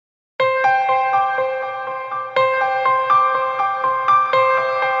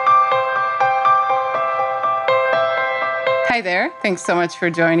Hi there. Thanks so much for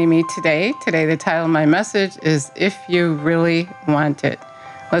joining me today. Today, the title of my message is If You Really Want It.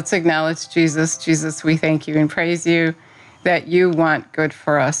 Let's acknowledge Jesus. Jesus, we thank you and praise you that you want good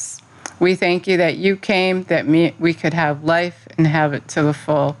for us. We thank you that you came that we could have life and have it to the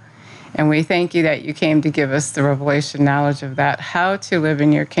full. And we thank you that you came to give us the revelation knowledge of that, how to live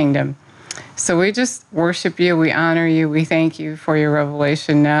in your kingdom. So we just worship you, we honor you, we thank you for your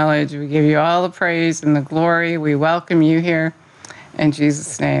revelation knowledge. We give you all the praise and the glory. We welcome you here. In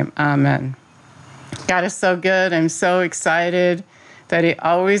Jesus' name, amen. God is so good. I'm so excited that he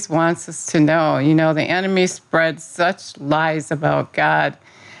always wants us to know. You know, the enemy spreads such lies about God.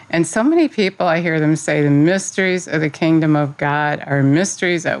 And so many people, I hear them say the mysteries of the kingdom of God are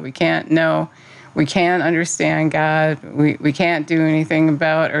mysteries that we can't know. We can't understand God. We can't do anything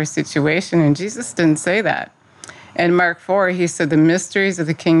about our situation. And Jesus didn't say that. In Mark 4, he said the mysteries of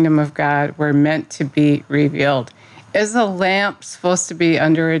the kingdom of God were meant to be revealed. Is a lamp supposed to be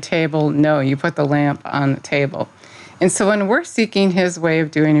under a table? No, you put the lamp on the table. And so when we're seeking his way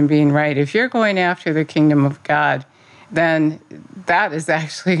of doing and being right, if you're going after the kingdom of God, then that is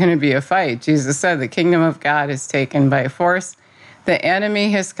actually going to be a fight. Jesus said the kingdom of God is taken by force. The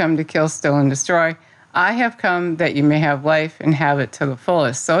enemy has come to kill, steal, and destroy. I have come that you may have life and have it to the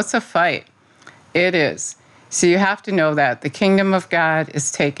fullest. So it's a fight. It is. So you have to know that the kingdom of God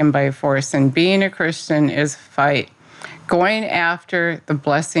is taken by force, and being a Christian is a fight. Going after the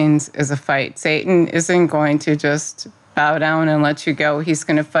blessings is a fight. Satan isn't going to just bow down and let you go. He's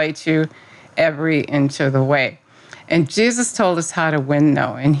going to fight you every inch of the way. And Jesus told us how to win,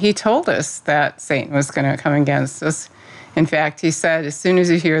 though. And he told us that Satan was going to come against us. In fact, he said, as soon as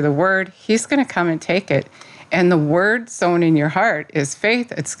you hear the word, he's going to come and take it. And the word sown in your heart is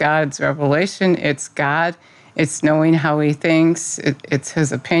faith. It's God's revelation. It's God. It's knowing how he thinks. It's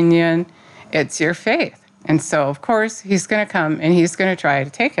his opinion. It's your faith. And so, of course, he's going to come and he's going to try to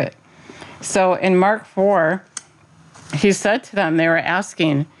take it. So in Mark 4, he said to them, they were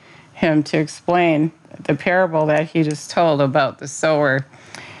asking him to explain the parable that he just told about the sower.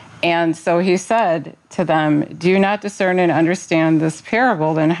 And so he said to them, do you not discern and understand this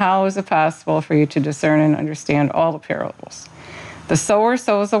parable? Then how is it possible for you to discern and understand all the parables? The sower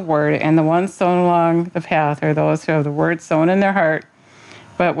sows a word, and the ones sown along the path are those who have the word sown in their heart.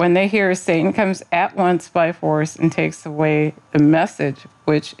 But when they hear, Satan comes at once by force and takes away the message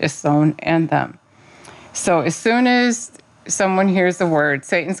which is sown in them. So as soon as someone hears the word,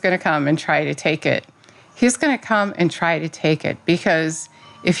 Satan's going to come and try to take it. He's going to come and try to take it, because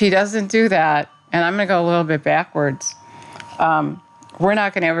if he doesn't do that, and I'm going to go a little bit backwards, we're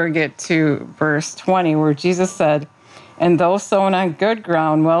not going to ever get to verse 20 where Jesus said, and those sown on good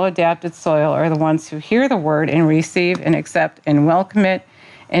ground, well-adapted soil, are the ones who hear the word and receive and accept and welcome it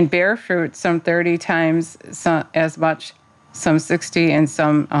and bear fruit, some 30 times as much, some 60, and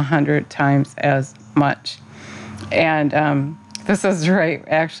some 100 times as much. And this is right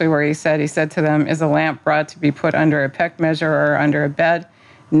actually where he said to them, is a lamp brought to be put under a peck measure or under a bed,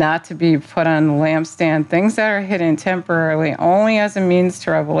 not to be put on the lampstand, things that are hidden temporarily only as a means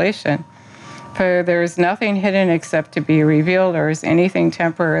to revelation. For there is nothing hidden except to be revealed, or is anything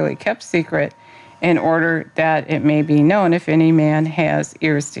temporarily kept secret in order that it may be known. If any man has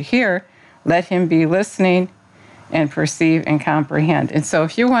ears to hear, let him be listening and perceive and comprehend. And so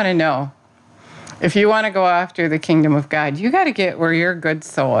if you want to know, if you want to go after the kingdom of God, you got to get where you're good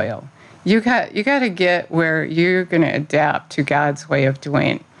soil. You got to get where you're going to adapt to God's way of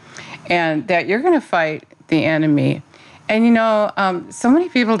doing, and that you're going to fight the enemy. And you know, so many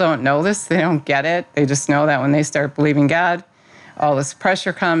people don't know this. They don't get it. They just know that when they start believing God, all this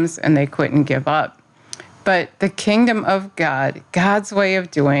pressure comes and they quit and give up. But the kingdom of God, God's way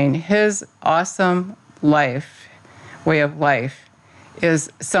of doing, his awesome way of life,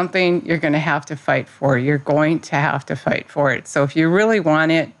 is something you're going to have to fight for. You're going to have to fight for it. So if you really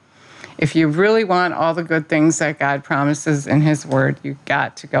want it, if you really want all the good things that God promises in his word, you've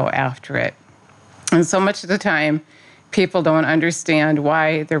got to go after it. And so much of the time, people don't understand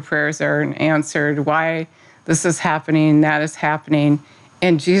why their prayers aren't answered, why this is happening, that is happening.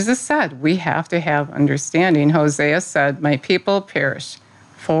 And Jesus said, we have to have understanding. Hosea said, my people perish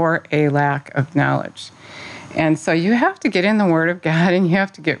for a lack of knowledge. And so you have to get in the Word of God, and you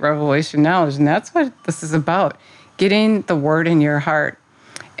have to get revelation knowledge. And that's what this is about, getting the Word in your heart.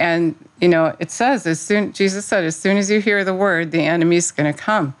 And, you know, it says, Jesus said, as soon as you hear the Word, the enemy's going to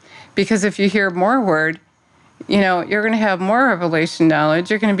come. Because if you hear more Word, you know, you're going to have more revelation knowledge.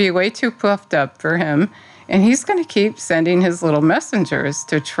 You're going to be way too puffed up for him. And he's going to keep sending his little messengers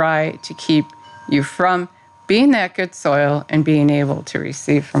to try to keep you from being that good soil and being able to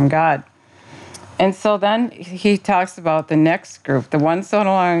receive from God. And so then he talks about the next group. The ones sown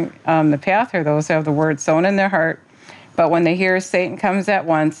along the path are those who have the word sown in their heart. But when they hear Satan comes at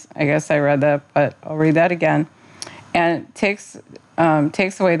once, I guess I read that, but I'll read that again, and takes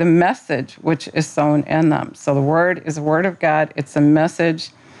away the message which is sown in them. So the word is the word of God. It's a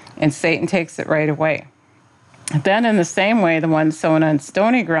message, and Satan takes it right away. Then in the same way, the ones sown on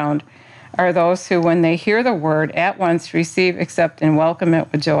stony ground are those who, when they hear the word, at once receive, accept, and welcome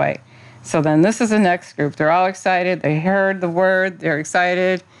it with joy. So then this is the next group. They're all excited. They heard the word. They're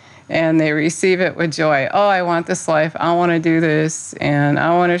excited, and they receive it with joy. Oh, I want this life. I want to do this, and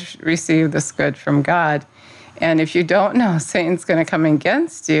I want to receive this good from God. And if you don't know Satan's going to come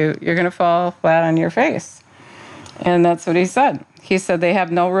against you, you're going to fall flat on your face. And that's what he said. He said they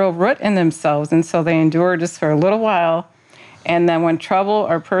have no real root in themselves, and so they endure just for a little while. And then when trouble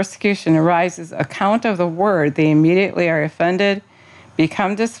or persecution arises, account of the word, they immediately are offended,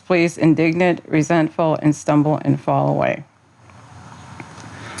 become displeased, indignant, resentful, and stumble and fall away.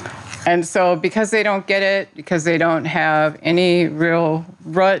 And so because they don't get it, because they don't have any real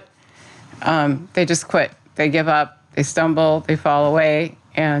root, they just quit. They give up, they stumble, they fall away.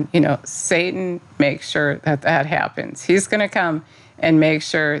 And, Satan makes sure that happens. He's going to come and make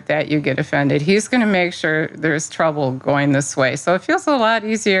sure that you get offended. He's going to make sure there's trouble going this way. So it feels a lot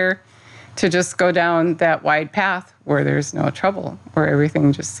easier to just go down that wide path where there's no trouble, where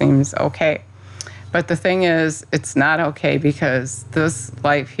everything just seems okay. But the thing is, it's not okay because this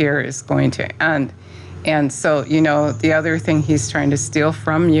life here is going to end. And so, the other thing he's trying to steal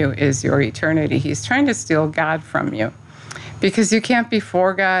from you is your eternity. He's trying to steal God from you because you can't be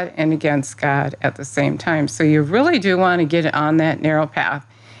for God and against God at the same time. So you really do want to get on that narrow path.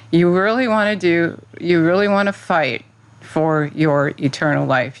 You really want to fight for your eternal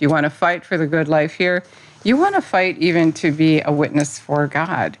life. You want to fight for the good life here. You want to fight even to be a witness for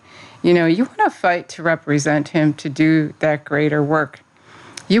God. You want to fight to represent him, to do that greater work.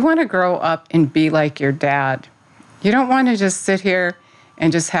 You want to grow up and be like your dad. You don't want to just sit here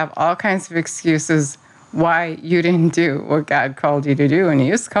and just have all kinds of excuses why you didn't do what God called you to do. And he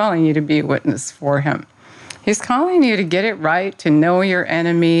is calling you to be a witness for him. He's calling you to get it right, to know your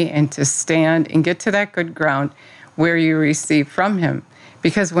enemy, and to stand and get to that good ground where you receive from him.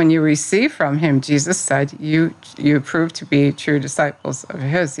 Because when you receive from him, Jesus said, you prove to be true disciples of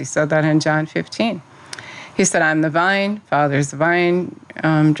his. He said that in John 15. He said, I'm the vine, Father's the vine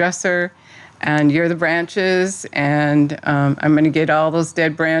dresser, and you're the branches, and I'm going to get all those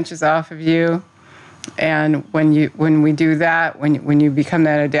dead branches off of you. And when we do that, when you become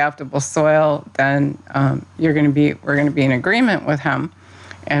that adaptable soil, then we're going to be in agreement with him.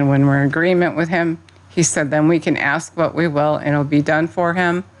 And when we're in agreement with him, he said, then we can ask what we will, and it'll be done for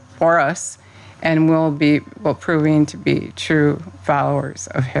him, for us, and we'll proving to be true followers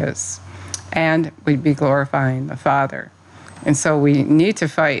of his. And we'd be glorifying the Father. And so we need to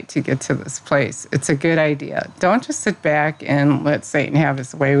fight to get to this place. It's a good idea. Don't just sit back and let Satan have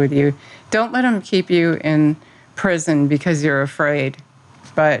his way with you. Don't let him keep you in prison because you're afraid.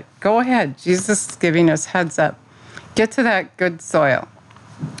 But go ahead. Jesus is giving us heads up. Get to that good soil.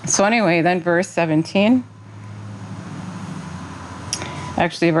 So anyway, then verse 17.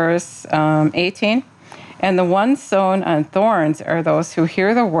 Actually, verse 18. And the ones sown on thorns are those who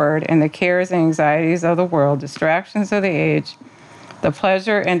hear the word, and the cares and anxieties of the world, distractions of the age, the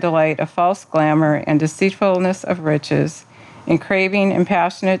pleasure and delight of false glamour, and deceitfulness of riches, and craving and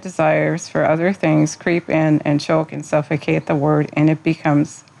passionate desires for other things creep in and choke and suffocate the word, and it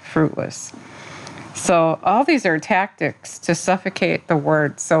becomes fruitless. So all these are tactics to suffocate the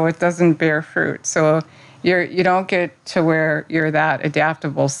word so it doesn't bear fruit. So you don't get to where you're that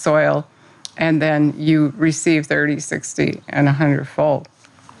adaptable soil and then you receive 30, 60, and 100-fold.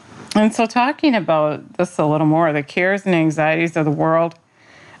 And so talking about this a little more, the cares and anxieties of the world,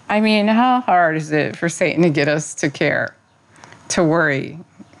 I mean, how hard is it for Satan to get us to care, to worry,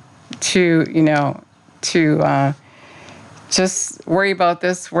 to just worry about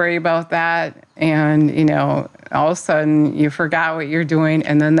this, worry about that, and, all of a sudden you forgot what you're doing,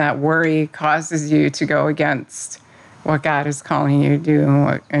 and then that worry causes you to go against what God is calling you to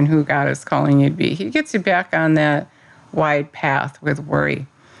do and who God is calling you to be. He gets you back on that wide path with worry.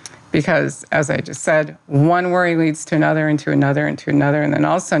 Because, as I just said, one worry leads to another, and to another, and to another, and then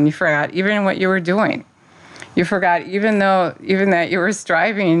all of a sudden you forgot even what you were doing. You forgot even that you were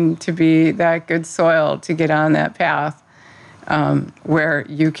striving to be that good soil to get on that path where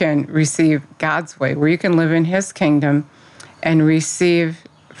you can receive God's way, where you can live in his kingdom and receive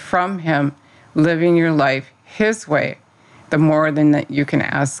from him, living your life his way, the more than that you can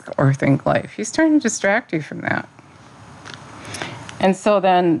ask or think life. He's trying to distract you from that. And so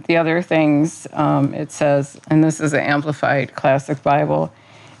then the other things, it says, and this is an Amplified Classic Bible,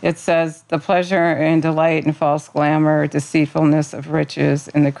 it says, the pleasure and delight in false glamour, deceitfulness of riches,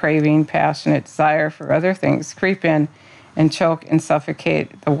 and the craving, passionate desire for other things creep in and choke and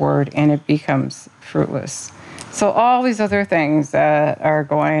suffocate the word, and it becomes fruitless. So all these other things that are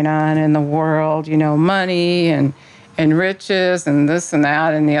going on in the world, money and riches and this and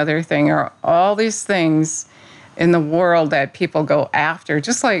that and the other thing, are all these things in the world that people go after,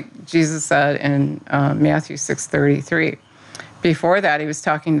 just like Jesus said in Matthew 6:33. Before that, he was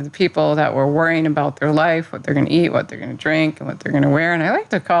talking to the people that were worrying about their life, what they're going to eat, what they're going to drink, and what they're going to wear. And I like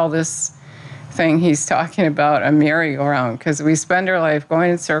to call this thing he's talking about a merry-go-round, because we spend our life going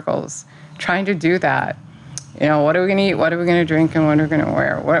in circles trying to do that. What are we going to eat? What are we going to drink? And what are we going to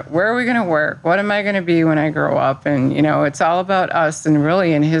wear? Where are we going to work? What am I going to be when I grow up? And, it's all about us. And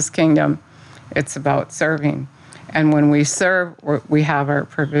really, in his kingdom, it's about serving. And when we serve, we have our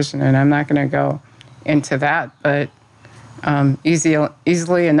provision. And I'm not going to go into that, but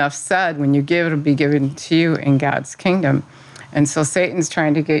easily enough said, when you give, it'll be given to you in God's kingdom. And so Satan's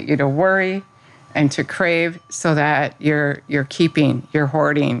trying to get you to worry and to crave so that you're keeping, you're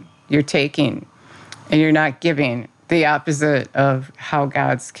hoarding, you're taking, and you're not giving, the opposite of how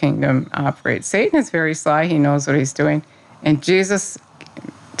God's kingdom operates. Satan is very sly. He knows what he's doing. And Jesus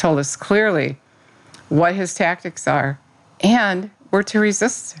told us clearly what his tactics are, and we're to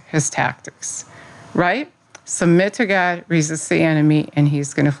resist his tactics, right? Submit to God, resist the enemy, and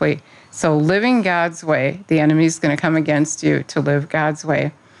he's going to flee. So living God's way, the enemy's going to come against you to live God's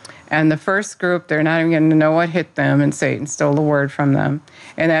way. And the first group, they're not even going to know what hit them, and Satan stole the word from them.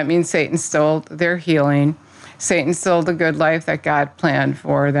 And that means Satan stole their healing. Satan stole the good life that God planned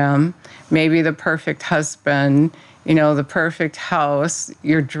for them. Maybe the perfect husband, the perfect house,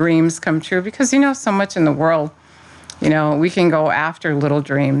 your dreams come true. Because so much in the world, we can go after little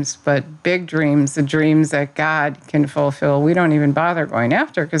dreams, but big dreams, the dreams that God can fulfill, we don't even bother going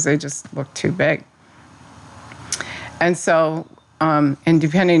after because they just look too big. And so, and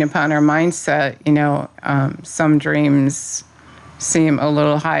depending upon our mindset, some dreams seem a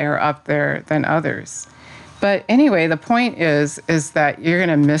little higher up there than others. But anyway, the point is that you're going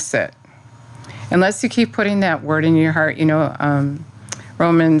to miss it unless you keep putting that word in your heart.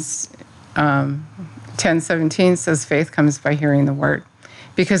 Romans 10:17 says faith comes by hearing the word.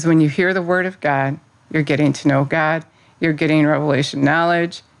 Because when you hear the word of God, you're getting to know God, you're getting revelation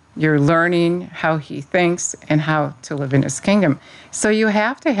knowledge, you're learning how he thinks and how to live in his kingdom. So you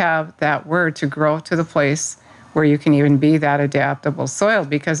have to have that word to grow to the place where you can even be that adaptable soil,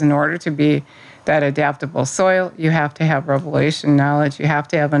 because in order to be that adaptable soil, you have to have revelation knowledge, you have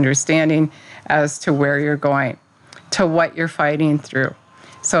to have understanding as to where you're going, to what you're fighting through.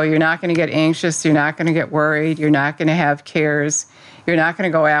 So you're not going to get anxious, you're not going to get worried, you're not going to have cares, you're not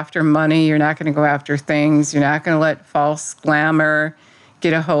going to go after money, you're not going to go after things, you're not going to let false glamour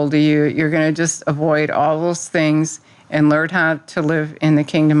get a hold of you. You're going to just avoid all those things and learn how to live in the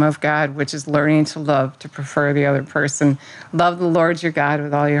kingdom of God, which is learning to love, to prefer the other person. Love the Lord your God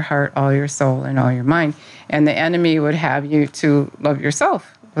with all your heart, all your soul, and all your mind. And the enemy would have you to love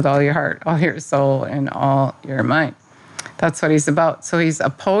yourself with all your heart, all your soul, and all your mind. That's what he's about. So he's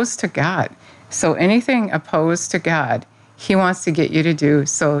opposed to God. So anything opposed to God, he wants to get you to do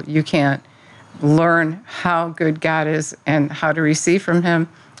so you can't learn how good God is and how to receive from him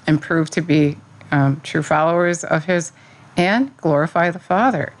and prove to be true followers of his and glorify the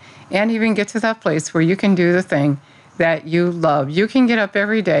Father. And even get to that place where you can do the thing that you love. You can get up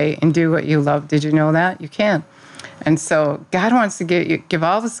every day and do what you love. Did you know that? You can. And so God wants to give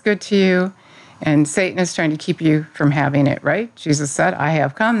all this good to you, and Satan is trying to keep you from having it, right? Jesus said, I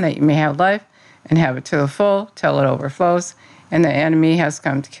have come that you may have life and have it to the full till it overflows. And the enemy has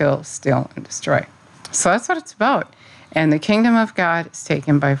come to kill, steal, and destroy. So that's what it's about. And the kingdom of God is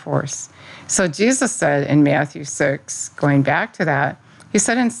taken by force. So Jesus said in Matthew 6, going back to that, he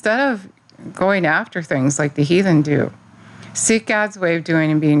said, instead of going after things like the heathen do, seek God's way of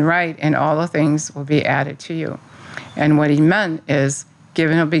doing and being right, and all the things will be added to you. And what he meant is,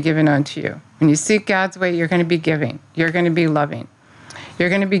 given will be given unto you. When you seek God's way, you're going to be giving. You're going to be loving. You're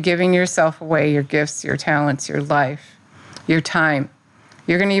going to be giving yourself away, your gifts, your talents, your life, your time.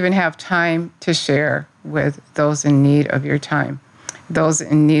 You're going to even have time to share with those in need of your time, those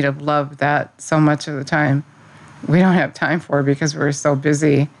in need of love that so much of the time we don't have time for because we're so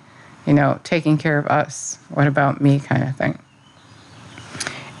busy, taking care of us. What about me kind of thing.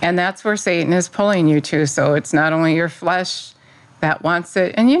 And that's where Satan is pulling you to. So it's not only your flesh that wants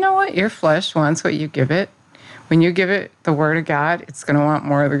it. And you know what? Your flesh wants what you give it. When you give it the Word of God, it's going to want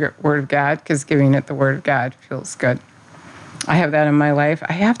more of the Word of God because giving it the Word of God feels good. I have that in my life.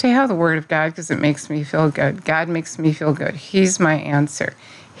 I have to have the Word of God because it makes me feel good. God makes me feel good. He's my answer.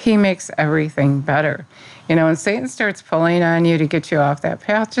 He makes everything better. When Satan starts pulling on you to get you off that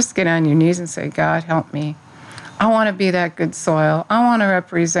path, just get on your knees and say, God, help me. I want to be that good soil. I want to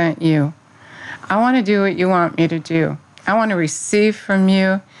represent you. I want to do what you want me to do. I want to receive from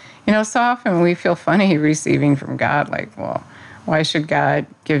you. So often we feel funny receiving from God, like, well, why should God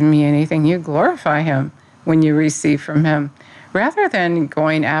give me anything? You glorify him when you receive from him, rather than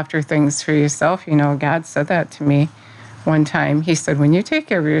going after things for yourself. God said that to me one time. He said, when you take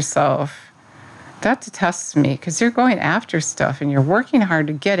care of yourself, that detests me, because you're going after stuff and you're working hard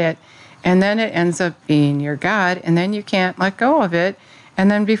to get it, and then it ends up being your God, and then you can't let go of it.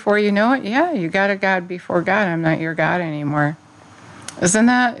 And then before you know it, you got a God before God. I'm not your God anymore.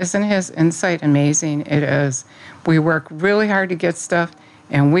 Isn't his insight amazing? It is. We work really hard to get stuff,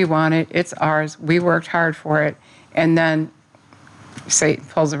 and we want it. It's ours. We worked hard for it. And then Satan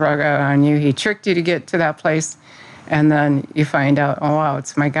pulls the rug out on you. He tricked you to get to that place. And then you find out, oh, wow,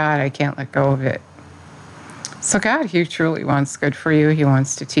 it's my God. I can't let go of it. So God, he truly wants good for you. He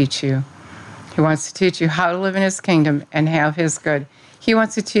wants to teach you. He wants to teach you how to live in his kingdom and have his good. He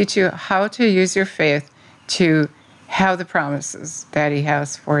wants to teach you how to use your faith to have the promises that he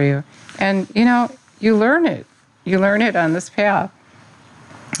has for you. And, you learn it. You learn it on this path.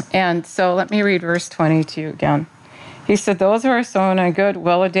 And so let me read verse 22 again. He said, those who are sown on good,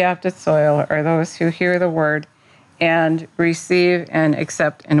 well-adapted soil are those who hear the word and receive and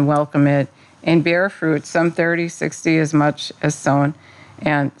accept and welcome it and bear fruit, some 30, 60, as much as sown,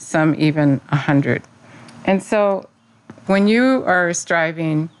 and some even 100. And so when you are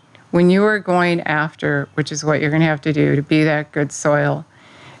striving, when you are going after, which is what you're going to have to do to be that good soil,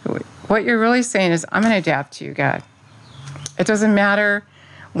 what you're really saying is, I'm going to adapt to you, God. It doesn't matter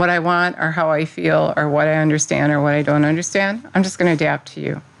what I want or how I feel or what I understand or what I don't understand. I'm just going to adapt to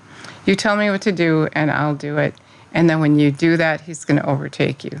you. You tell me what to do and I'll do it. And then when you do that, he's going to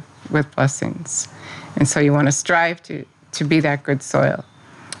overtake you with blessings. And so you want to strive to be that good soil.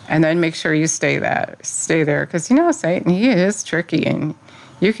 And then make sure you stay there. Because Satan, he is tricky. And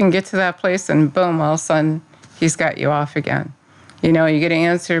you can get to that place and boom, all of a sudden, he's got you off again. You get an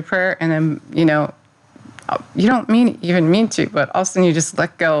answered prayer, and then, you don't even mean to, but all of a sudden you just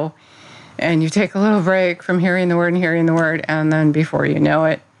let go and you take a little break from hearing the word, and then before you know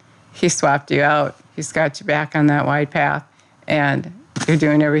it, he swapped you out. He's got you back on that wide path, and you're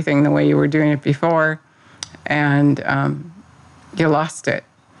doing everything the way you were doing it before, and you lost it.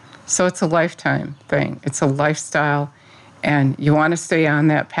 So it's a lifetime thing. It's a lifestyle, and you want to stay on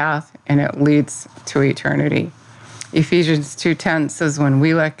that path, and it leads to eternity. Ephesians 2:10 says, when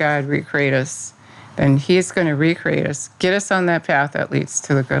we let God recreate us, then he's going to recreate us, get us on that path that leads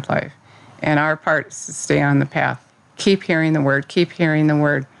to the good life. And our part is to stay on the path. Keep hearing the word. Keep hearing the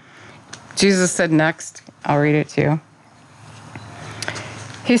word. Jesus said next, I'll read it to you.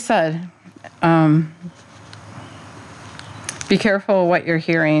 He said, be careful what you're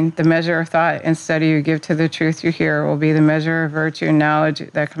hearing. The measure of thought and study you give to the truth you hear will be the measure of virtue and knowledge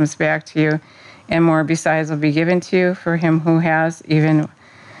that comes back to you. And more besides will be given to you. For him who has, even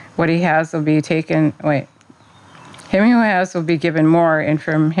what he has will be taken. Him who has will be given more, and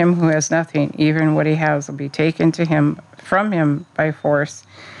from him who has nothing, even what he has will be taken from him by force.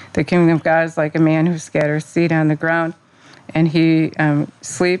 The kingdom of God is like a man who scatters seed on the ground, and he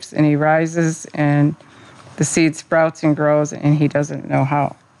sleeps and he rises, and the seed sprouts and grows, and he doesn't know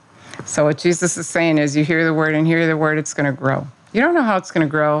how. So what Jesus is saying is, you hear the word, it's going to grow. You don't know how it's going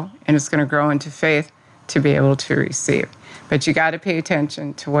to grow, and it's going to grow into faith to be able to receive. But you got to pay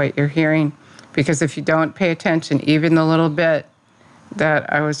attention to what you're hearing, because if you don't pay attention, even the little bit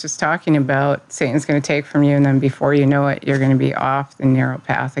that I was just talking about, Satan's going to take from you, and then before you know it, you're going to be off the narrow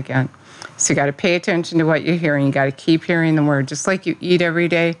path again. So you got to pay attention to what you're hearing. You got to keep hearing the word. Just like you eat every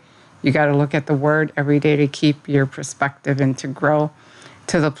day, you got to look at the word every day to keep your perspective and to grow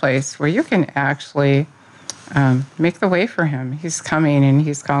to the place where you can actually make the way for him. He's coming, and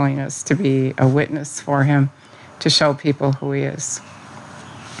he's calling us to be a witness for him, to show people who he is.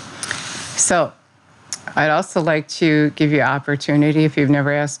 So I'd also like to give you opportunity, if you've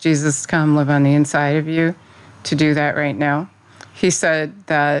never asked Jesus to come live on the inside of you, to do that right now. He said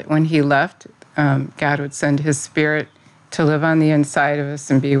that when he left, God would send his spirit to live on the inside of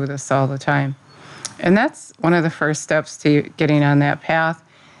us and be with us all the time. And that's one of the first steps to getting on that path,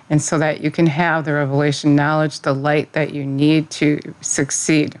 and so that you can have the revelation knowledge, the light that you need to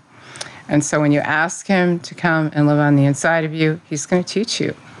succeed. And so when you ask him to come and live on the inside of you, he's going to teach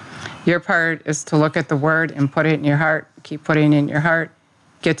you. Your part is to look at the word and put it in your heart, keep putting it in your heart,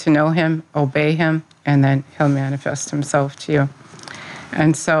 get to know him, obey him, and then he'll manifest himself to you.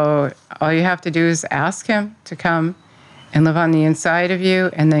 And so all you have to do is ask him to come and live on the inside of you,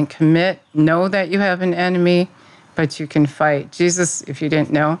 and then commit. Know that you have an enemy, but you can fight. Jesus, if you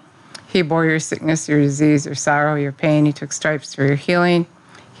didn't know, he bore your sickness, your disease, your sorrow, your pain. He took stripes for your healing.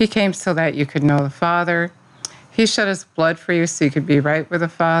 He came so that you could know the Father. He shed his blood for you so you could be right with the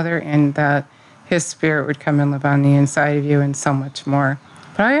Father, and that his Spirit would come and live on the inside of you, and so much more.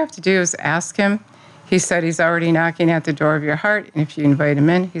 But all you have to do is ask him. He said he's already knocking at the door of your heart, and if you invite him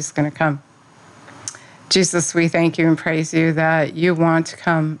in, he's going to come. Jesus, we thank you and praise you that you want to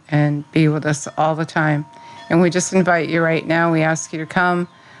come and be with us all the time. And we just invite you right now. We ask you to come,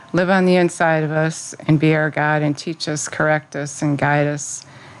 live on the inside of us, and be our God, and teach us, correct us, and guide us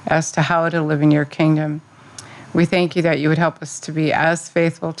as to how to live in your kingdom. We thank you that you would help us to be as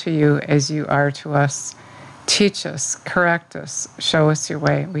faithful to you as you are to us. Teach us, correct us, show us your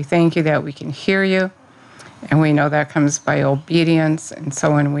way. We thank you that we can hear you, and we know that comes by obedience. And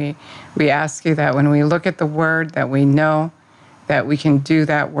so when we ask you that when we look at the word, that we know that we can do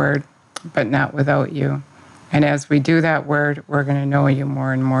that word, but not without you. And as we do that word, we're going to know you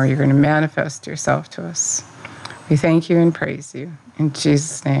more and more. You're going to manifest yourself to us. We thank you and praise you. In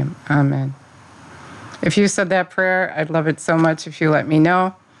Jesus' name, amen. If you said that prayer, I'd love it so much if you let me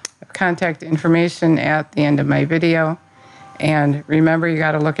know. Contact information at the end of my video. And remember, you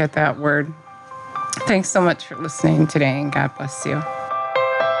got to look at that word. Thanks so much for listening today, and God bless you.